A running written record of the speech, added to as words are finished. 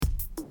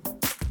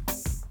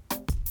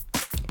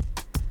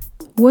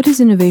What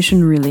is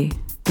innovation really?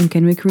 And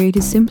can we create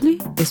it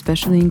simply,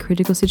 especially in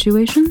critical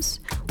situations?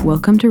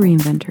 Welcome to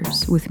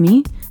Reinventors with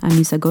me,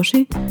 Anissa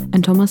Ghoshi,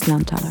 and Thomas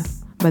Lanthaler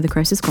by the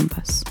Crisis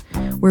Compass,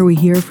 where we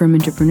hear from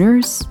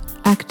entrepreneurs,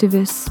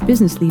 activists,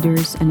 business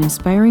leaders, and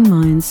inspiring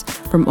minds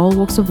from all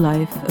walks of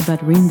life about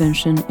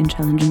reinvention in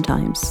challenging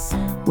times.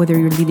 Whether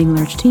you're leading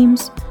large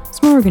teams,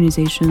 small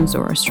organizations,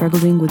 or are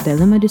struggling with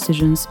dilemma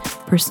decisions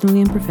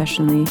personally and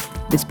professionally,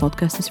 this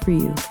podcast is for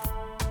you.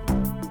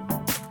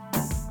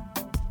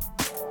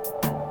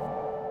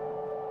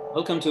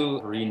 Welcome to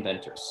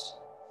Reinventors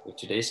with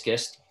today's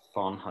guest,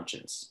 Fawn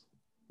Hutchins.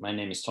 My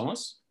name is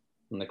Thomas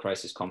from the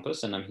Crisis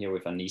Compass, and I'm here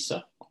with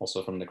Anissa,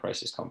 also from the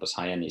Crisis Compass.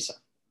 Hi, Anissa.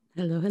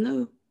 Hello,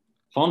 hello.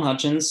 Fawn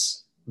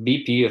Hutchins,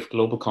 VP of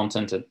Global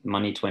Content at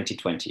Money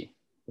 2020,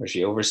 where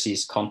she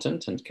oversees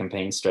content and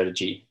campaign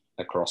strategy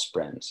across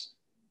brands.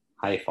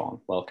 Hi, Fawn.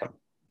 Welcome.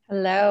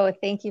 Hello.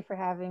 Thank you for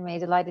having me.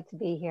 Delighted to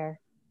be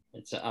here.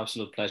 It's an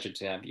absolute pleasure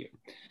to have you.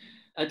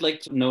 I'd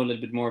like to know a little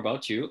bit more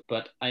about you,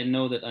 but I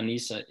know that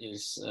Anissa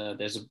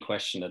there's a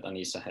question that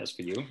Anissa has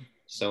for you.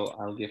 So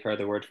I'll give her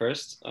the word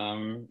first.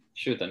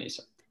 Shoot, Anissa.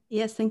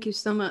 Yes, thank you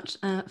so much.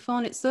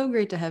 Fawn, it's so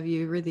great to have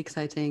you, really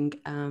exciting,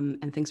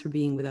 and thanks for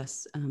being with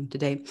us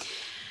today.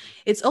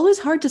 It's always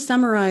hard to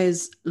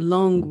summarize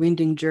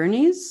long-winding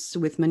journeys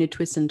with many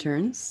twists and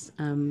turns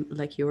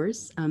like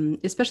yours,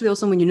 especially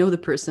also when you know the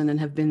person and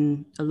have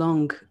been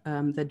along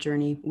that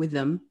journey with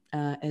them,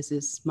 as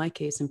is my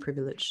case and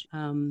privilege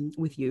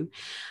with you.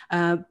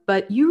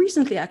 But you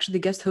recently actually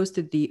guest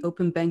hosted the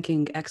Open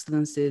Banking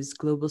Excellence's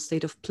Global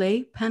State of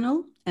Play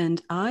panel,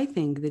 and I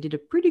think they did a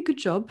pretty good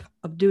job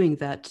of doing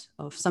that,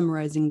 of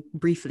summarizing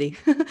briefly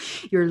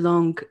your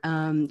long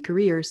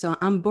career. So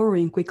I'm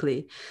borrowing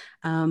quickly.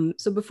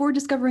 So before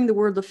discovering the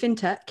world of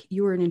fintech,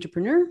 you were an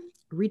entrepreneur,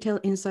 retail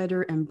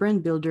insider, and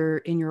brand builder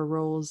in your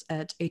roles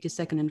at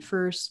 82nd and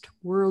First,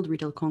 World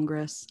Retail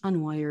Congress,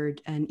 Unwired,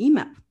 and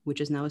EMAP,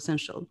 which is now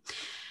Essential.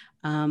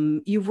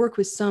 You've worked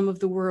with some of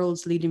the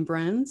world's leading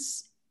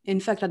brands. In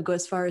fact, I'd go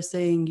as far as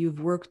saying you've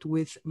worked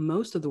with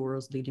most of the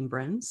world's leading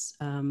brands.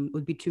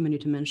 Would be too many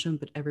to mention,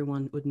 but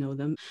everyone would know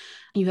them.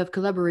 You have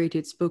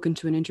collaborated, spoken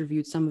to, and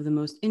interviewed some of the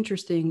most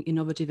interesting,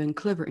 innovative, and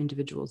clever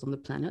individuals on the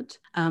planet.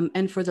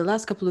 And for the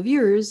last couple of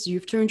years,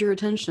 you've turned your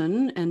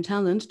attention and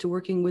talent to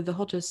working with the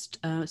hottest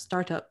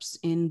startups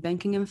in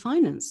banking and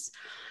finance.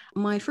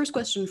 My first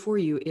question for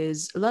you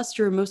is, last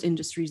year, most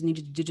industries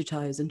needed to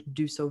digitize and to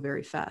do so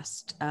very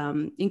fast,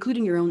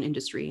 including your own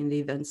industry in the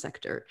event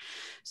sector.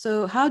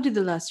 So how did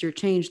the last year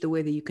change the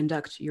way that you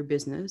conduct your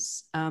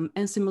business?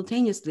 And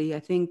simultaneously,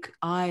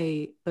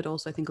 but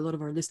also I think a lot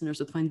of our listeners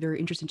would find very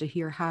interesting to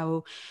hear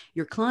how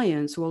your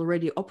clients who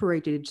already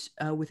operated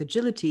with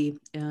agility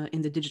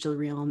in the digital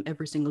realm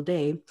every single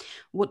day,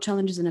 what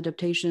challenges and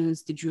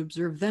adaptations did you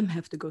observe them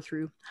have to go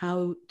through?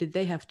 How did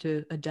they have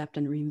to adapt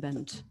and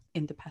reinvent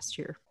in the past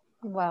year?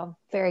 Well,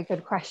 very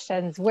good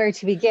questions. Where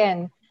to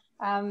begin?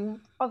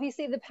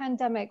 Obviously, the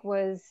pandemic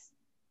was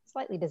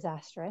slightly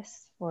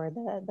disastrous for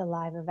the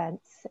live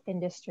events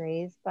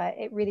industries, but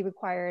it really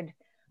required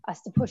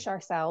us to push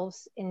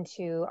ourselves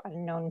into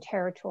unknown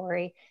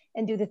territory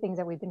and do the things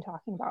that we've been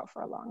talking about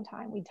for a long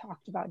time. We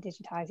talked about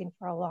digitizing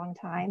for a long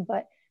time,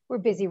 but we're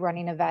busy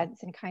running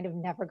events and kind of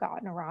never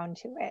gotten around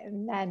to it.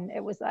 And then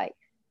it was like,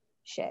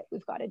 shit,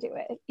 we've got to do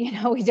it.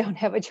 We don't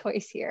have a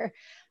choice here.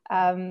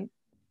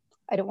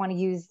 I don't want to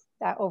use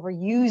that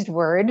overused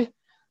word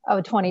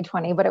of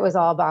 2020, but it was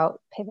all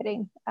about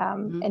pivoting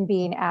and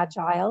being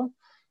agile.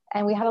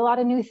 And we had a lot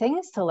of new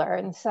things to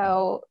learn.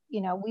 So,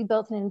 we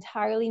built an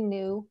entirely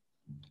new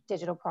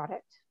digital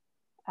product.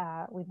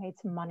 We made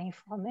some money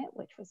from it,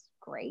 which was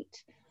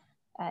great.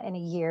 In a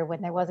year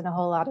when there wasn't a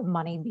whole lot of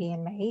money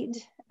being made,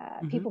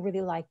 people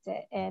really liked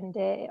it. And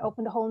it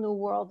opened a whole new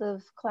world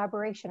of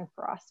collaboration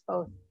for us,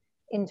 both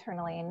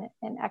internally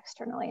and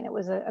externally. And it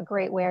was a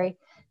great way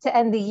to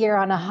end the year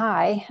on a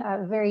high,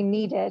 very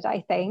needed,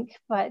 I think.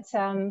 But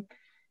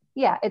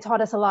it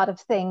taught us a lot of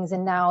things.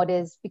 And now it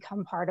has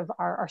become part of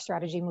our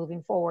strategy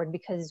moving forward,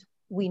 because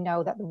we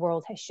know that the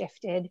world has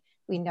shifted.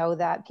 We know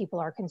that people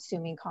are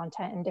consuming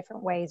content in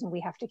different ways, and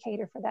we have to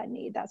cater for that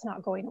need. That's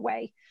not going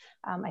away.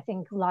 I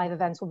think live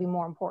events will be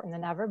more important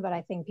than ever, but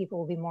I think people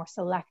will be more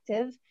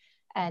selective,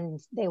 and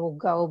they will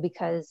go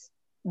because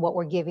what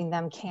we're giving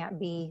them can't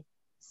be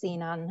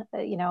seen on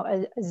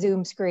a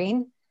Zoom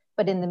screen.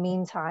 But in the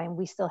meantime,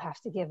 we still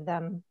have to give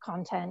them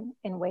content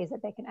in ways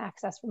that they can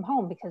access from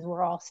home, because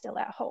we're all still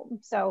at home.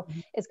 So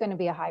it's going to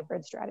be a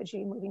hybrid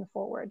strategy moving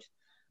forward.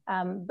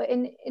 But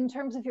in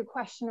terms of your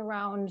question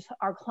around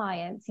our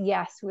clients,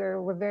 yes,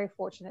 we're very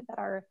fortunate that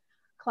our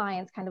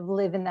clients kind of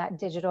live in that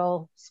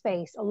digital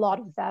space, a lot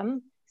of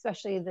them,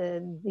 especially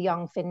the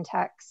young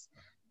fintechs.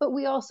 But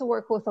we also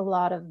work with a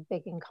lot of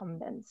big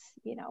incumbents,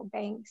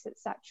 banks, et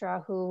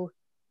cetera, who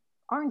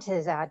aren't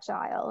as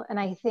agile. And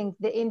I think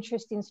the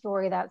interesting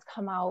story that's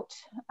come out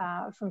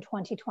from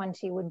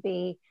 2020 would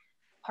be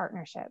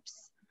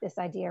partnerships, this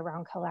idea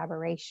around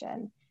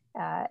collaboration.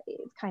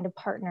 Kind of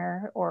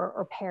partner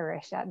or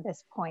perish at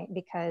this point,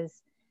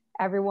 because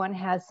everyone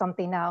has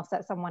something else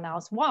that someone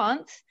else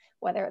wants,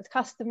 whether it's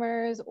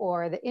customers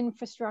or the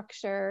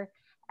infrastructure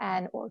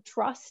and or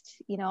trust.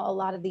 You know, a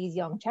lot of these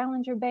young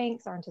challenger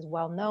banks aren't as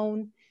well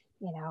known.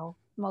 You know,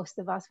 most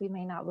of us, we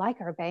may not like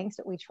our banks,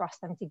 but we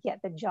trust them to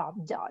get the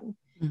job done.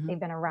 Mm-hmm. They've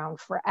been around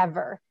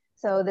forever.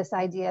 So this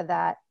idea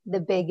that the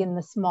big and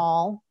the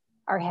small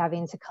are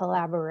having to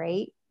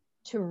collaborate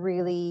to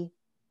really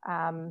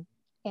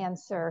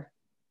answer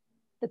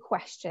the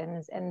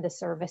questions and the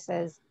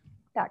services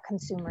that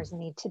consumers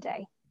need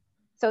today.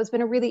 So it's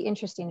been a really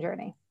interesting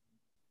journey.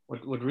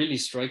 What really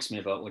strikes me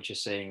about what you're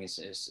saying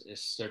is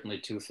certainly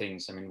two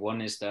things. I mean,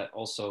 one is that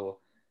also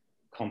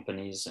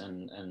companies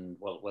and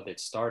well, whether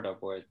it's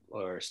startup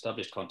or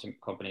established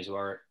companies who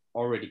are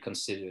already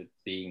considered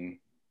being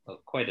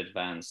quite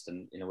advanced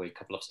and in a way a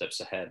couple of steps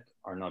ahead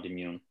are not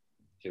immune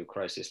to a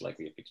crisis like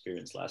we've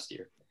experienced last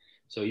year.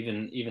 So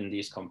even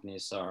these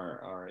companies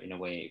are in a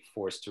way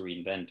forced to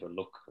reinvent or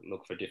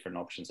look for different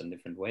options and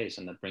different ways.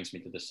 And that brings me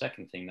to the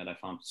second thing that I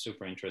found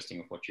super interesting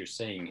of what you're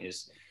saying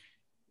is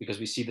because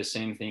we see the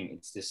same thing.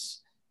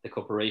 It's the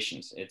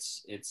corporations.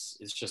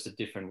 It's just a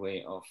different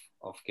way of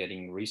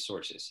getting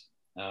resources,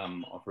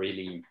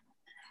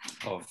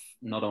 of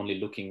not only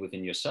looking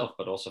within yourself,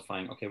 but also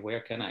finding, okay,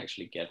 where can I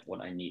actually get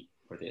what I need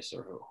for this,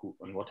 or who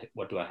and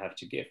what do I have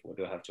to give? What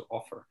do I have to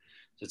offer?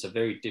 So it's a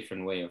very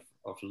different way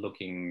of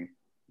looking,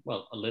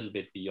 well, a little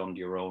bit beyond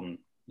your own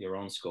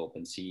scope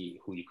and see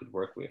who you could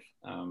work with.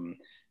 And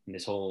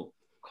this whole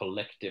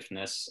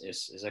collectiveness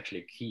is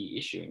actually a key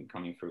issue in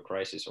coming through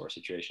crisis or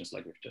situations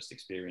like we've just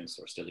experienced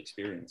or still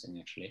experiencing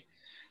actually.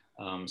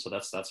 So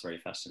that's very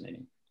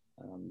fascinating.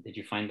 Did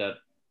you find that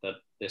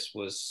there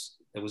was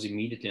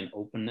immediately an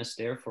openness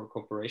there for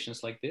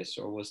corporations like this,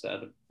 or was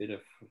that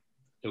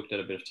took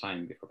that a bit of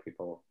time before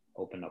people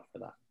opened up for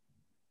that?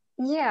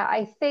 Yeah,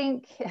 I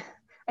think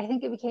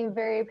it became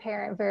very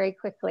apparent very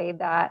quickly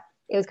that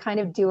it was kind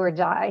of do or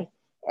die.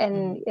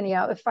 And you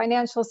know, if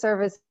financial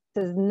service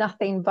is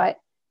nothing but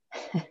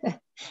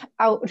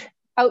out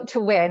to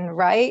win,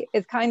 right?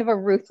 It's kind of a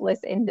ruthless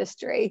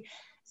industry.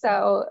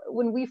 So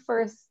when we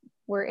first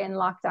were in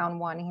lockdown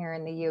 1 here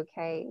in the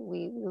UK,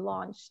 we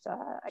launched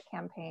a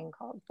campaign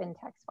called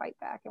FinTech's Fight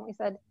Back. And we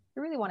said,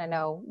 we really want to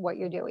know what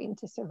you're doing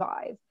to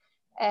survive.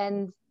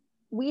 And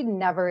we'd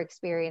never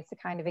experienced the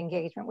kind of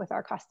engagement with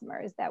our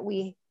customers that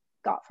we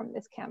got from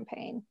this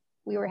campaign.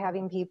 We were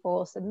having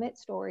people submit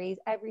stories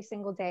every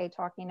single day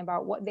talking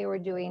about what they were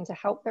doing to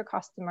help their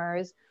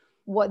customers,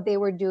 what they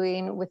were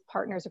doing with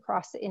partners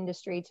across the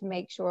industry to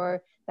make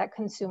sure that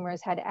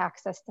consumers had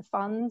access to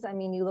funds. I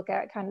mean, you look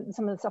at kind of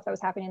some of the stuff that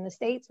was happening in the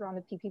States around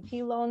the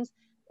PPP loans,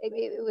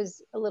 it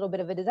was a little bit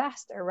of a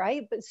disaster,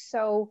 right? But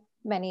so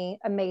many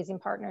amazing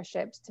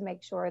partnerships to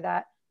make sure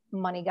that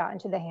money got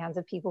into the hands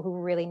of people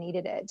who really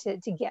needed it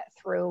to get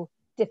through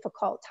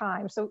difficult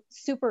times. So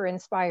super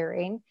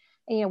inspiring.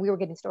 And, you know, we were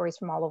getting stories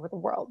from all over the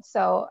world.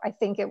 So I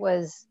think it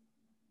was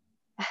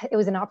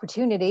an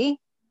opportunity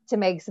to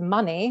make some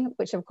money,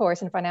 which of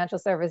course in financial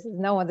services,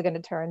 no one's going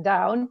to turn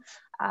down,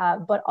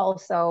 but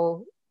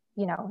also,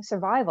 you know,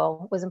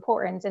 survival was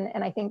important.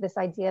 And I think this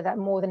idea that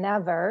more than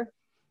ever,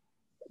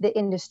 the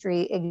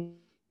industry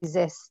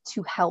exists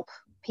to help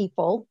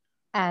people,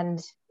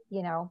 and,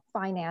 you know,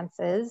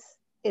 finances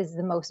is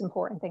the most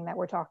important thing that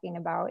we're talking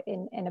about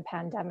in a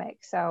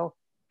pandemic. So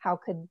how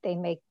could they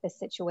make this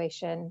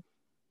situation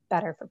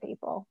better for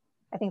people?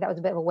 I think that was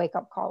a bit of a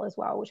wake-up call as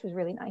well, which was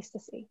really nice to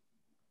see.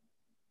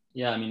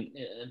 Yeah, I mean,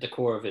 at the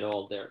core of it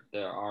all,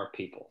 there are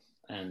people,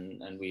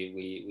 and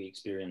we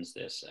experience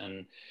this.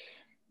 And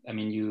I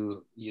mean,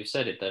 you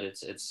said it, that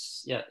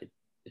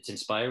it's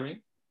inspiring.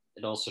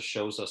 It also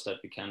shows us that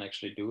we can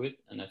actually do it,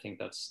 and I think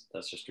that's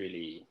just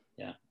really,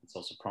 yeah, it's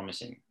also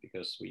promising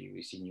because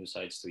we see new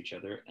sides to each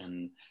other,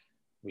 and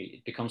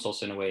it becomes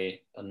also in a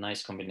way a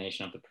nice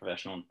combination of the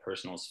professional and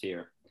personal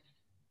sphere,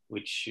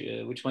 which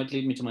might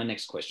lead me to my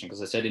next question,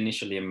 because I said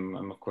initially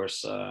I'm of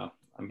course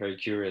I'm very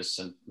curious,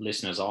 and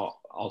listeners are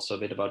also a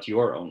bit about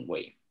your own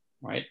way,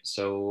 right?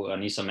 So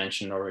Anissa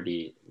mentioned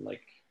already,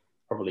 like,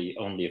 probably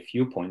only a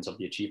few points of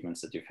the achievements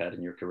that you've had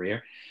in your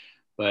career,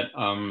 but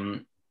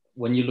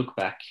when you look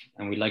back,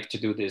 and we like to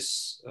do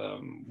this,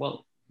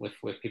 well,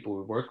 with people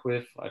we work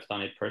with, I've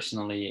done it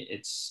personally,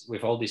 it's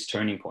with all these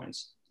turning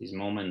points, these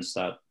moments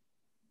that,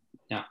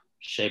 yeah,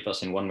 shape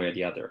us in one way or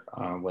the other,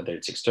 whether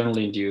it's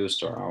externally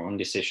induced or our own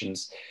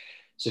decisions.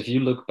 So if you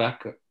look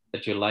back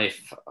at your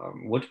life,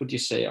 what would you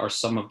say are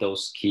some of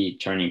those key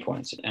turning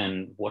points,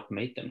 and what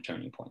made them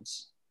turning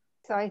points?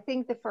 So I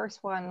think the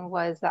first one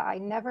was that I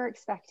never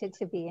expected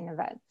to be in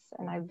events,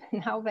 and I've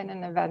now been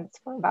in events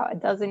for about a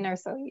dozen or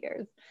so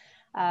years.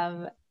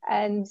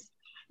 And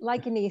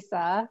like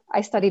Anissa,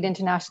 I studied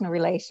international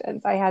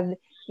relations. I had,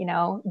 you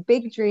know,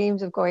 big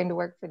dreams of going to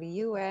work for the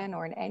UN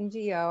or an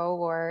NGO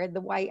or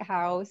the White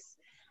House,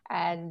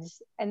 and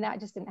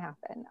that just didn't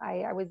happen.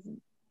 I was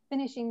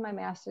finishing my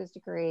master's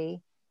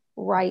degree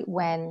right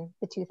when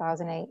the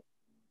 2008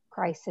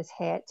 crisis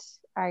hit.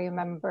 I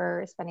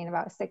remember spending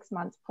about 6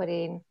 months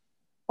putting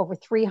over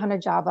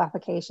 300 job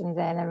applications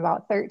in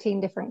about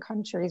 13 different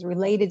countries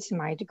related to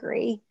my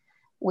degree.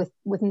 with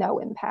no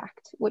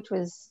impact, which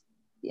was,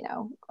 you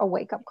know, a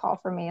wake-up call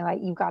for me.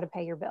 Like, you've got to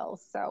pay your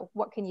bills, so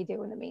what can you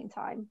do in the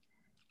meantime?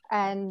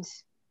 And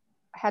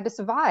I had to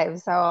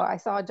survive. So I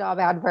saw a job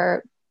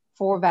advert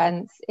for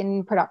events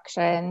in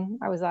production.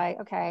 I was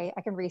like, okay,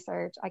 I can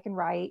research, I can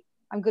write,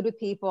 I'm good with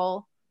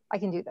people, I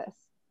can do this.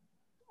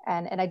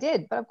 And I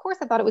did. But of course,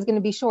 I thought it was going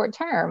to be short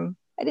term.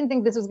 I didn't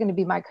think this was going to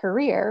be my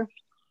career.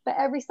 But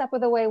every step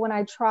of the way, when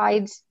I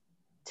tried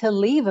to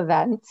leave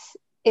events,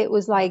 it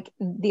was like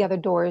the other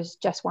doors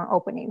just weren't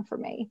opening for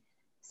me.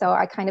 So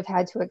I kind of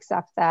had to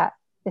accept that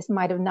this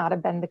might have not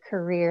have been the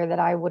career that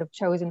I would have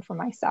chosen for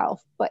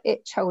myself, but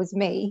it chose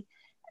me.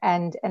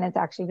 And it's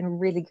actually been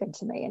really good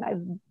to me. And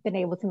I've been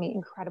able to meet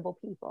incredible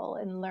people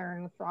and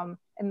learn from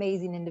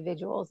amazing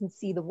individuals and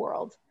see the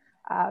world.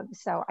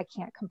 So I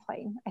can't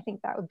complain. I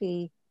think that would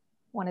be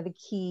one of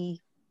the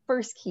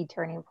first key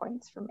turning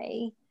points for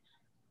me.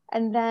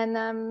 And then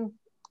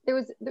there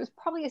was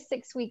probably a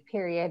 6-week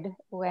period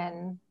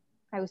when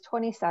I was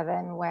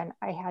 27 when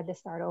I had to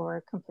start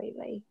over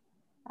completely.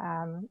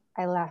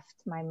 I left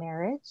my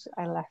marriage,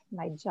 I left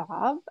my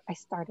job, I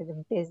started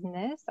a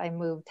business, I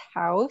moved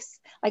house,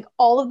 like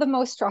all of the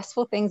most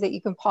stressful things that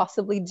you can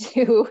possibly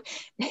do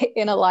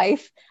in a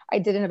life, I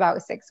did in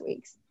about 6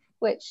 weeks,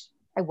 which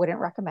I wouldn't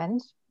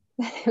recommend.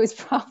 It was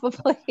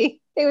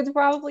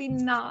probably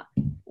not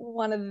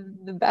one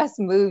of the best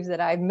moves that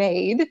I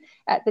made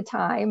at the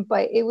time,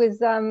 but it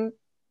was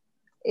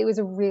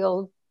a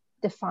real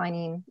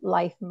defining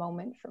life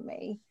moment for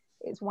me.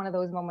 It's one of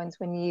those moments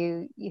when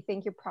you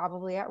think you're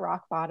probably at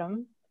rock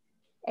bottom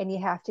and you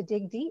have to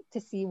dig deep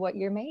to see what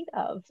you're made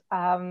of.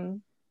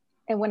 And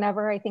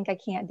whenever I think I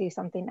can't do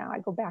something now, I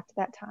go back to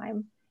that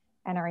time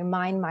and I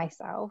remind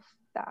myself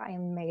that I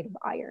am made of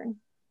iron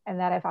and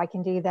that if I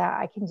can do that,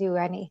 I can do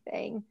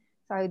anything.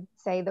 So I would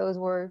say those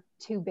were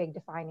 2 big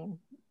defining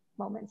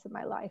moments in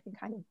my life and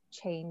kind of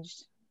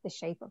changed the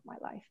shape of my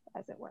life,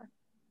 as it were.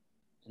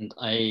 And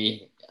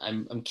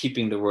I'm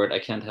keeping the word. I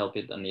can't help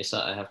it,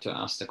 Anissa. I have to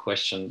ask the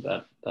question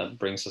that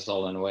brings us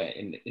all in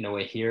a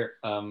way here.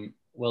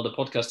 Well, the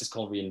podcast is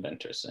called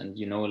Reinventors, and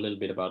you know a little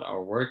bit about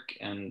our work.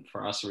 And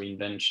for us,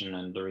 reinvention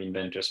and the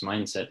reinventors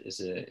mindset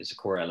is a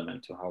core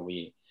element to how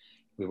we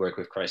work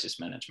with crisis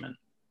management.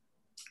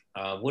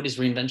 What is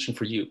reinvention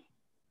for you?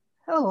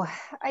 Oh,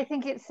 I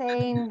think it's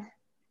saying,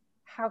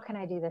 how can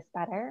I do this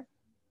better?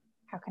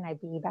 How can I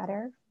be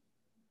better?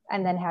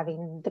 And then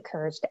having the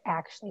courage to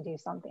actually do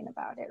something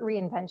about it.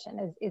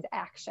 Reinvention is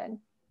action.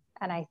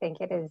 And I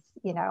think it is,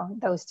 you know,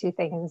 those 2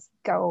 things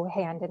go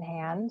hand in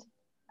hand.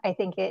 I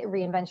think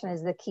reinvention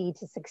is the key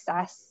to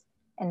success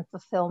and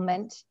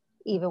fulfillment,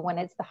 even when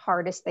it's the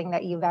hardest thing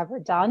that you've ever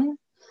done.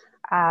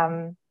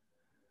 And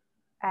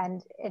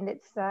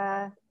it's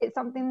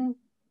something,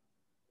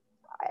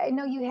 I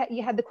know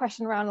you had the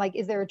question around, like,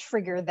 is there a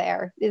trigger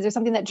there? Is there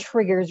something that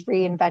triggers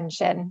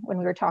reinvention when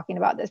we were talking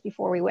about this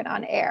before we went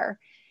on air?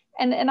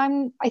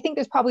 And I think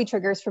there's probably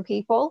triggers for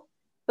people,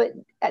 but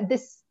at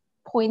this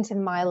point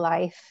in my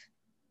life,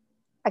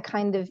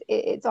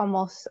 it's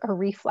almost a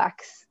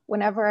reflex.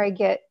 Whenever I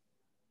get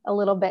a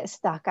little bit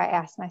stuck, I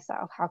ask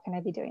myself, how can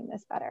I be doing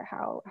this better?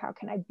 How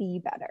can I be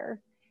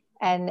better?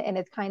 And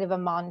it's kind of a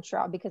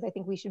mantra, because I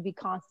think we should be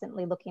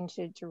constantly looking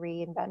to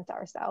reinvent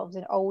ourselves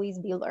and always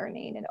be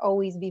learning and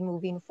always be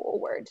moving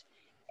forward.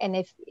 And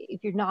if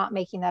you're not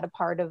making that a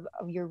part of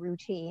your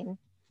routine,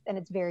 then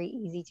it's very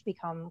easy to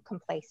become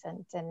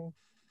complacent, and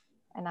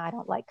I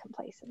don't like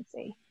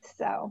complacency.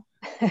 So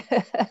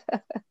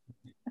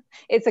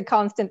it's a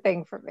constant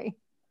thing for me.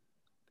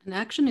 And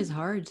action is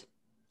hard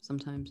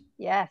sometimes.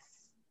 Yes,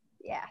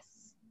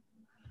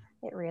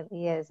 it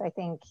really is. I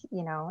think,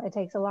 you know, it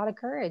takes a lot of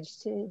courage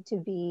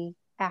to be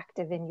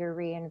active in your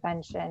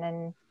reinvention,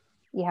 and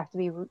you have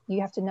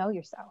to know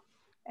yourself,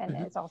 and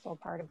it's also a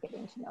part of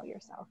getting to know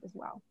yourself as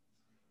well.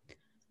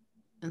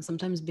 And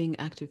sometimes being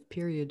active,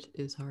 period,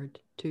 is hard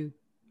too,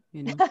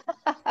 you know.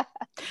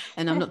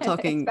 And I'm not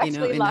talking,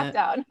 especially in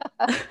lockdown.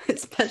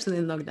 especially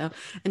in lockdown,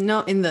 and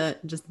not in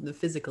just the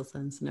physical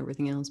sense and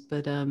everything else,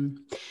 but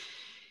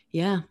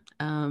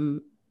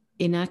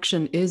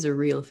inaction is a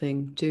real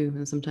thing too,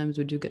 and sometimes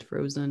we do get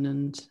frozen.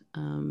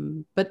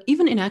 And but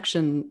even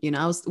inaction, you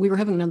know, we were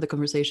having another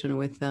conversation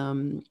with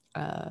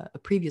a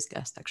previous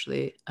guest,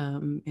 actually,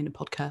 in a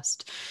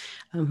podcast,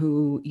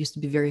 who used to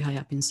be very high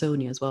up in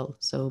Sony as well,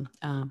 so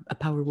a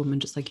power woman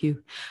just like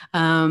you,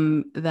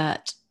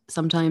 that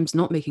sometimes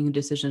not making a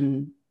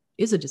decision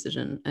is a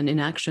decision, and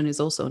inaction is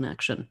also an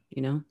action,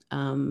 you know,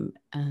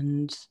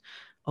 and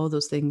all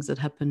those things that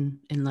happen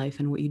in life,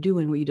 and what you do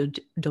and what you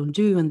don't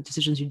do, and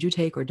decisions you do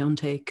take or don't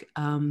take.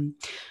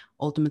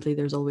 Ultimately,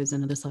 there's always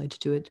another side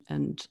to it,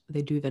 and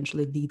they do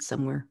eventually lead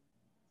somewhere.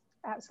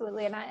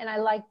 Absolutely. And I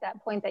like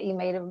that point that you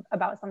made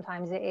about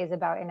sometimes it is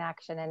about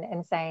inaction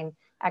and saying,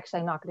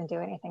 actually, I'm not going to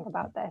do anything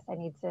about this. I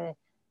need to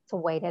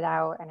wait it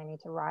out, and I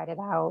need to ride it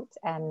out,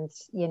 and,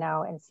 you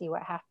know, and see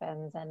what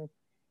happens.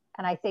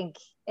 And I think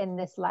in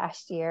this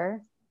last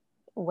year,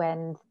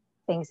 when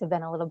things have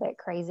been a little bit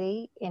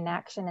crazy,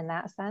 inaction in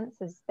that sense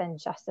has been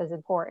just as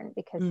important,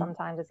 because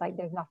sometimes it's like,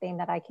 there's nothing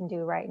that I can do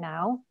right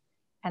now.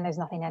 and there's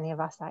nothing any of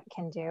us that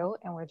can do,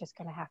 and we're just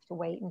going to have to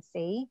wait and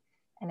see.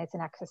 And it's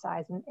an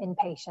exercise in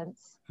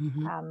patience.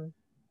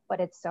 But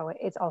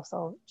it's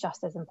also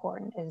just as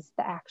important as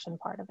the action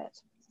part of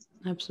it.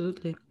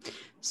 Absolutely.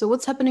 So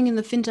what's happening in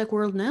the fintech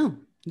world now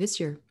this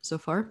year so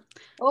far?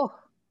 Oh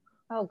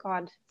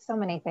God, so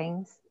many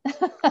things.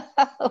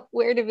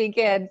 Where to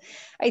begin?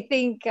 I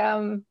think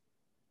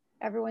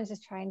everyone's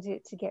just trying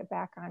to get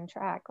back on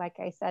track. Like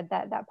I said,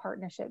 that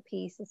partnership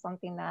piece is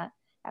something that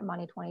at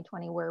Money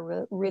 2020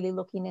 we're really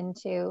looking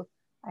into.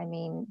 I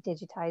mean,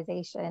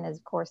 digitization is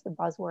of course the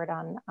buzzword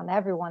on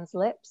everyone's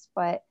lips,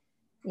 but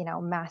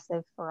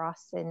massive for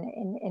us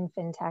in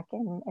fintech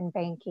and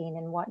banking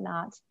and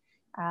whatnot.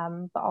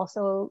 But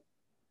also,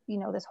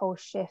 this whole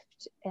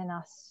shift in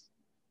us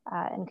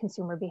and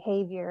consumer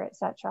behavior, et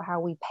cetera, how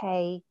we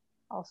pay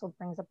also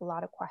brings up a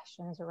lot of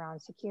questions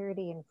around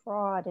security and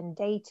fraud and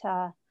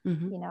data,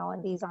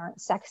 and these aren't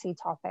sexy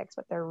topics,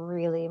 but they're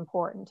really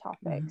important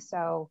topics.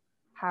 So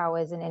how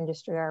as an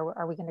industry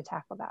are we going to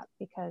tackle that?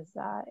 Because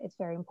it's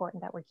very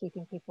important that we're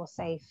keeping people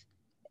safe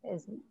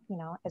as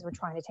we're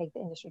trying to take the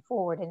industry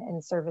forward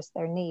and service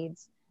their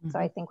needs. So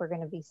I think we're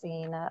going to be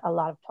seeing a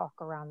lot of talk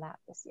around that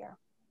this year.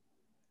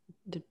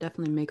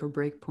 Definitely make or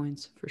break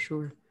points for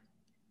sure.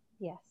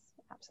 Yes,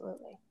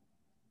 absolutely.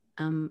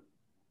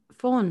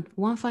 Fawn,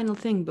 one final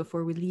thing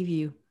before we leave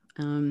you.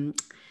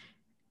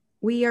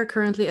 We are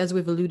currently, as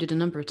we've alluded a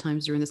number of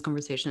times during this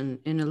conversation,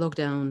 in a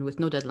lockdown with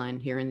no deadline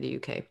here in the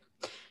UK.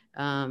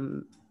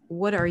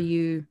 What are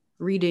you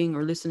reading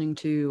or listening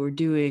to or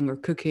doing or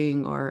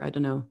cooking or I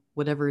don't know,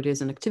 whatever it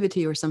is, an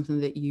activity or something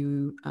that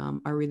you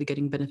are really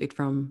getting benefit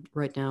from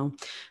right now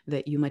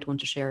that you might want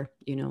to share,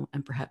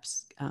 and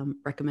perhaps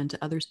recommend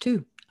to others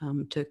too,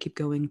 to keep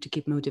going, to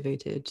keep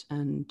motivated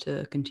and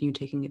to continue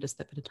taking it a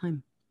step at a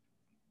time?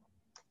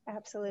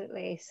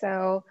 Absolutely.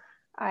 So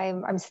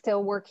I'm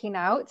still working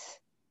out,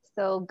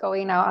 still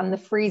going out on the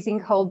freezing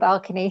cold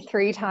balcony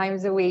 3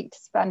 times a week to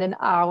spend an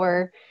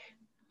hour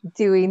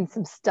doing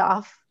some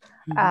stuff.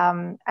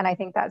 And I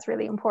think that's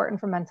really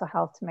important for mental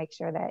health, to make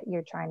sure that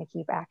you're trying to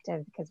keep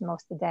active, because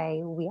most of the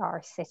day we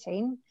are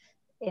sitting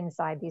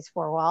inside these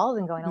 4 walls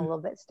and going a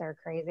little bit stir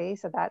crazy.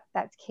 So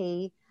that's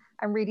key.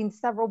 I'm reading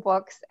several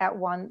books at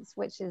once,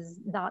 which is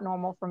not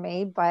normal for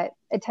me, but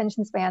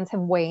attention spans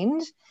have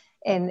waned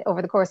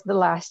over the course of the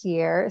last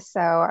year. So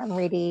I'm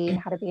reading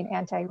How to Be an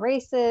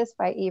Anti-Racist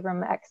by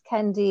Ibram X.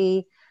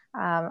 Kendi.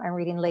 I'm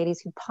reading Ladies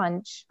Who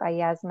Punch by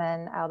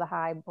Yasmin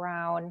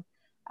Al-Dahai-Brown.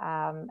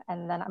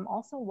 And then I'm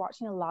also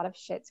watching a lot of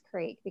Schitt's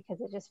Creek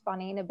because it's just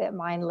funny and a bit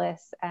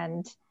mindless,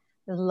 and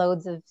there's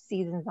loads of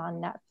seasons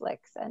on Netflix,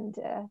 and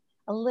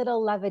a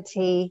little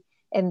levity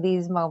in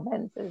these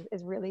moments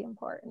is really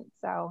important.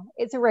 So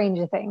it's a range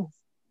of things.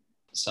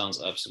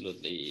 Sounds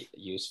absolutely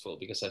useful,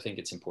 because I think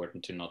it's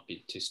important to not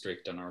be too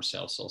strict on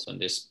ourselves also in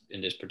this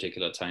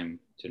particular time.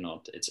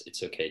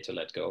 It's okay to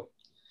let go.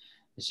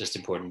 It's just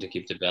important to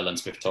keep the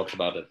balance. We've talked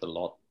about it a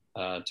lot,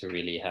 to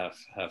really have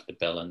the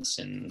balance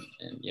in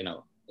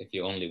if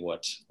you only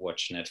watch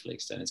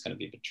Netflix, then it's going to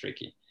be a bit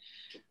tricky.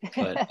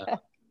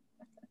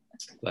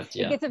 But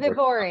yeah, it gets a bit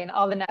boring,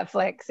 all the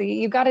Netflix. So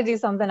you got to do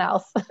something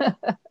else.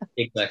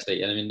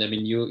 Exactly. I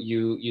mean,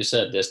 you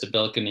said there's the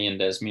balcony, and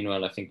there's,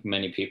 meanwhile, I think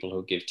many people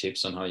who give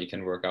tips on how you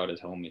can work out at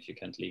home if you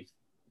can't leave.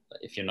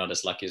 If you're not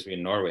as lucky as we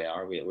in Norway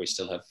are, we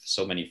still have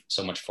so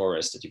much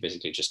forest that you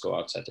basically just go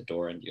outside the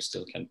door and you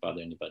still can't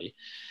bother anybody.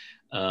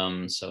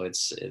 So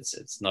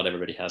it's not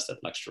everybody has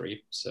that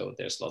luxury. So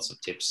there's lots of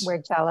tips.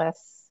 We're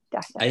jealous.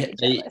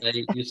 Definitely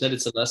jealous. You said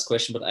it's the last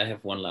question, but I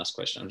have one last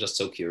question. I'm just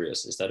so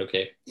curious. Is that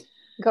okay?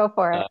 Go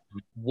for it.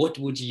 What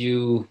would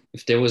you,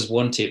 if there was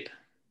one tip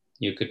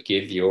you could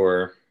give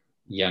your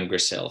younger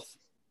self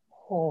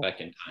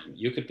back in time?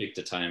 You could pick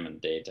the time and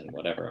date and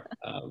whatever.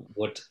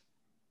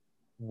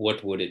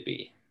 What would it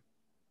be?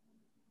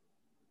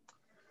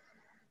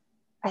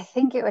 I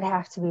think it would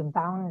have to be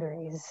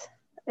boundaries.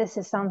 This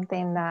is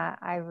something that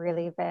I've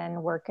really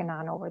been working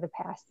on over the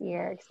past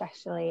year,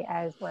 especially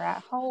as we're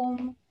at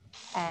home.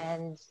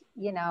 And,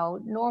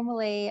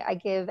 normally I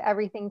give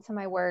everything to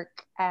my work,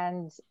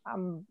 and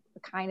I'm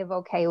kind of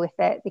okay with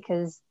it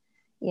because,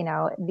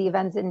 the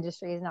events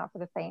industry is not for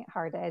the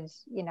faint-hearted.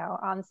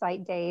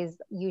 On-site days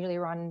usually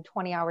run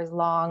 20 hours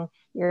long.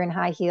 You're in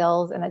high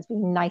heels, and it's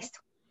been nice to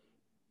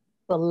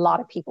a lot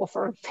of people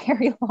for a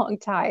very long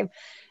time.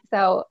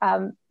 So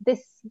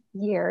this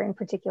year in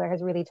particular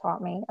has really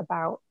taught me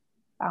about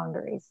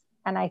boundaries.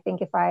 And I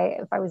think if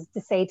I was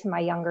to say to my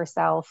younger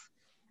self,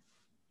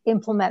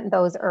 implement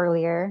those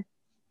earlier,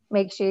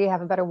 make sure you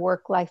have a better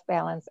work-life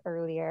balance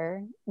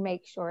earlier,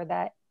 make sure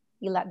that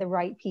you let the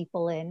right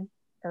people in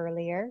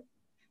earlier,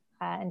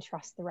 and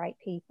trust the right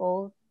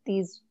people,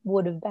 these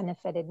would have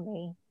benefited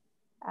me.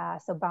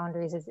 So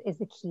boundaries is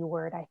the key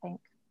word, I think.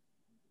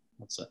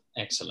 That's an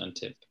excellent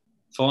tip.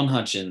 Fawn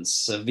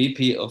Hutchins,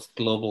 VP of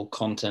Global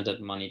Content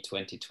at Money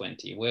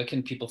 2020. Where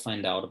can people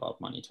find out about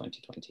Money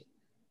 2020?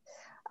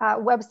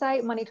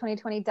 Website,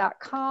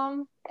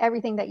 money2020.com.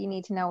 Everything that you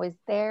need to know is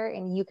there,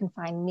 and you can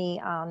find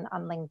me on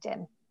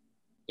LinkedIn.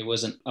 It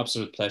was an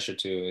absolute pleasure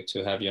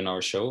to have you on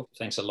our show.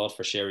 Thanks a lot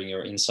for sharing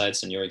your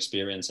insights and your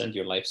experience and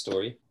your life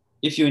story.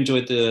 If you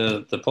enjoyed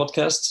the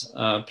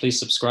podcast, please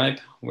subscribe.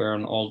 We're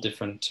on all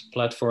different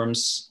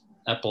platforms,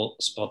 Apple,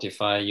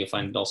 Spotify. You'll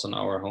find it also on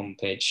our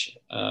homepage,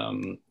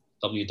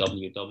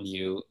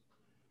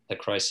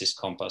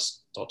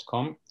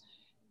 www.thecrisiscompass.com.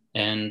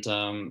 And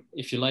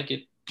if you like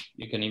it,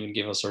 you can even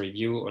give us a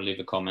review or leave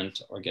a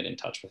comment or get in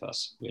touch with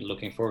us. We're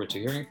looking forward to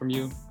hearing from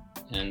you,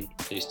 and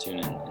please tune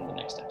in the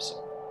next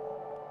episode.